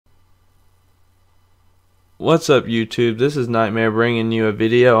What's up YouTube? This is Nightmare bringing you a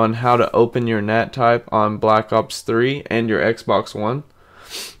video on how to open your NAT type on Black Ops 3 and your Xbox One.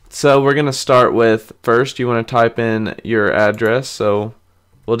 So we're going to start with, first you want to type in your address, so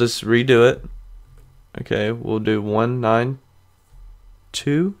we'll just redo it. Okay, we'll do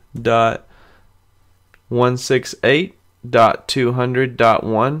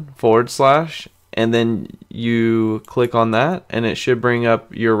 192.168.200.1 / and then you click on that and it should bring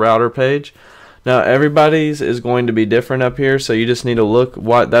up your router page. Now everybody's is going to be different up here, so you just need to look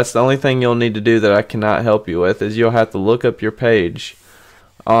that's the only thing you'll need to do that I cannot help you with, is you'll have to look up your page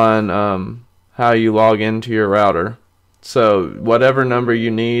on how you log into your router. So whatever number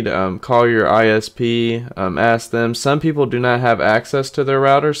you need, call your ISP, ask them. Some people do not have access to their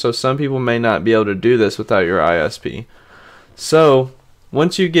router, so some people may not be able to do this without your ISP. So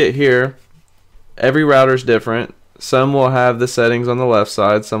once you get here, every router is different. Some will have the settings on the left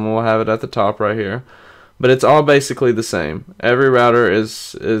side, some will have it at the top right here, but it's all basically the same. Every router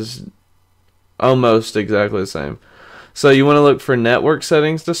is almost exactly the same. So you want to look for network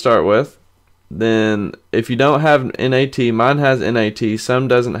settings to start with. Then if you don't have NAT, mine has NAT, some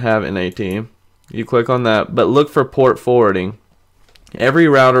doesn't have NAT. You click on that, but look for port forwarding. Every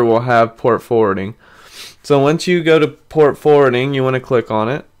router will have port forwarding. So once you go to port forwarding, you want to click on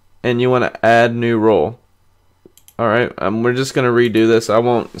it and you want to add new role. Alright, we're just going to redo this. I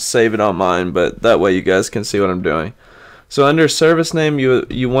won't save it on mine, but that way you guys can see what I'm doing. So under service name,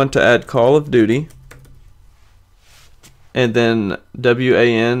 you want to add Call of Duty. And then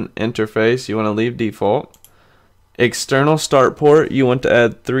WAN interface, you want to leave default. External start port, you want to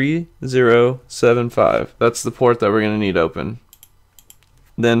add 3075. That's the port that we're going to need open.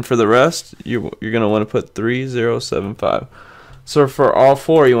 Then for the rest, you're going to want to put 3075. So for all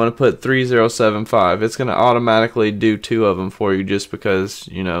four, you want to put 3075. It's going to automatically do two of them for you, just because,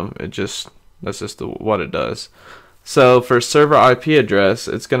 you know, that's just what it does. So for server IP address,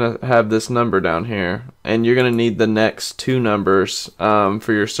 it's going to have this number down here, and you're going to need the next two numbers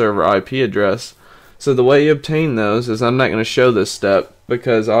for your server IP address. So the way you obtain those is, I'm not going to show this step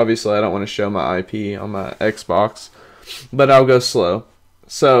because obviously I don't want to show my IP on my Xbox, but I'll go slow.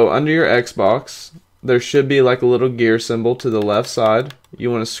 So under your Xbox, there should be like a little gear symbol to the left side.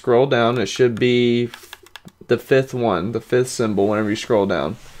 You want to scroll down. It should be the fifth one, the fifth symbol whenever you scroll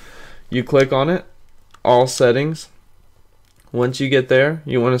down. You click on it, all settings. Once you get there,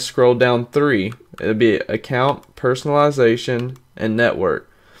 you want to scroll down 3. It'll be account, personalization, and network.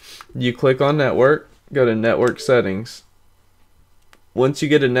 You click on network, go to network settings. Once you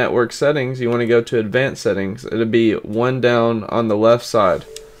get to network settings, you want to go to advanced settings. It'll be one down on the left side.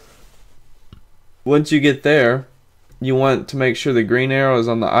 Once you get there, you want to make sure the green arrow is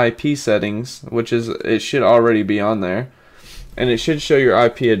on the IP settings, which is, it should already be on there, and it should show your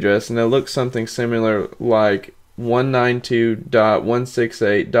IP address, and it looks something similar like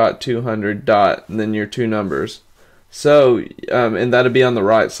 192.168.200. and then your two numbers. So and that'll be on the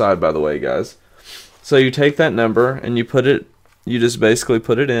right side, by the way, guys. So you take that number and you just basically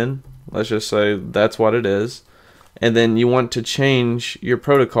put it in. Let's just say that's what it is, and then you want to change your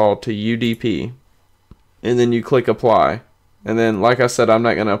protocol to UDP. And then you click apply. And then, like I said, I'm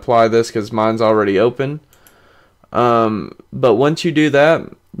not going to apply this because mine's already open. But once you do that,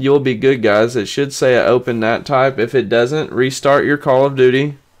 you'll be good, guys. It should say open NAT type. If it doesn't, restart your Call of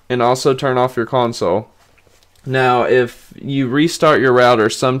Duty and also turn off your console. Now, if you restart your router,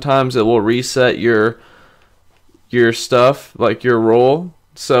 sometimes it will reset your stuff, like your role.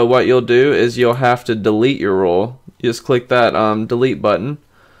 So what you'll do is you'll have to delete your role. You just click that delete button.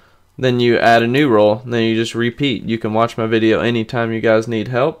 Then you add a new role, and then you just repeat. You can watch my video anytime you guys need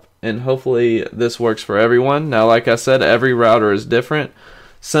help, and hopefully this works for everyone. Now, like I said, every router is different.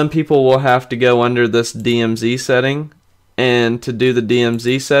 Some people will have to go under this DMZ setting, and to do the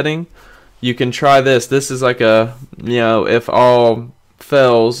DMZ setting, you can try this. This is like a, you know, if all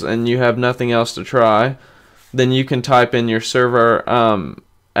fails and you have nothing else to try, then you can type in your server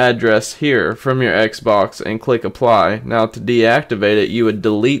address here from your Xbox and click apply. Now to deactivate it, you would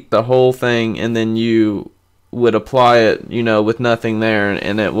delete the whole thing and then you would apply it, you know, with nothing there,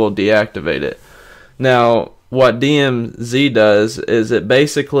 and it will deactivate it. Now what DMZ does is it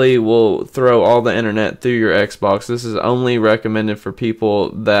basically will throw all the internet through your Xbox. This is only recommended for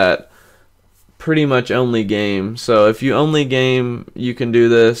people that pretty much only game. So if you only game, you can do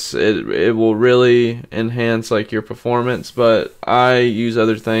this. It will really enhance like your performance, but I use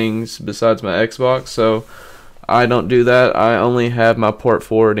other things besides my Xbox, so I don't do that. I only have my port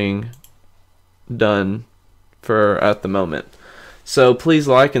forwarding done for at the moment. So please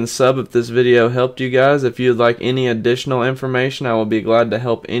like and sub if this video helped you guys. If you'd like any additional information, I will be glad to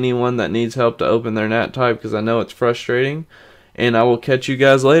help anyone that needs help to open their NAT type, because I know it's frustrating. And I will catch you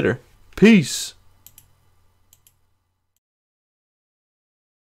guys later. Peace.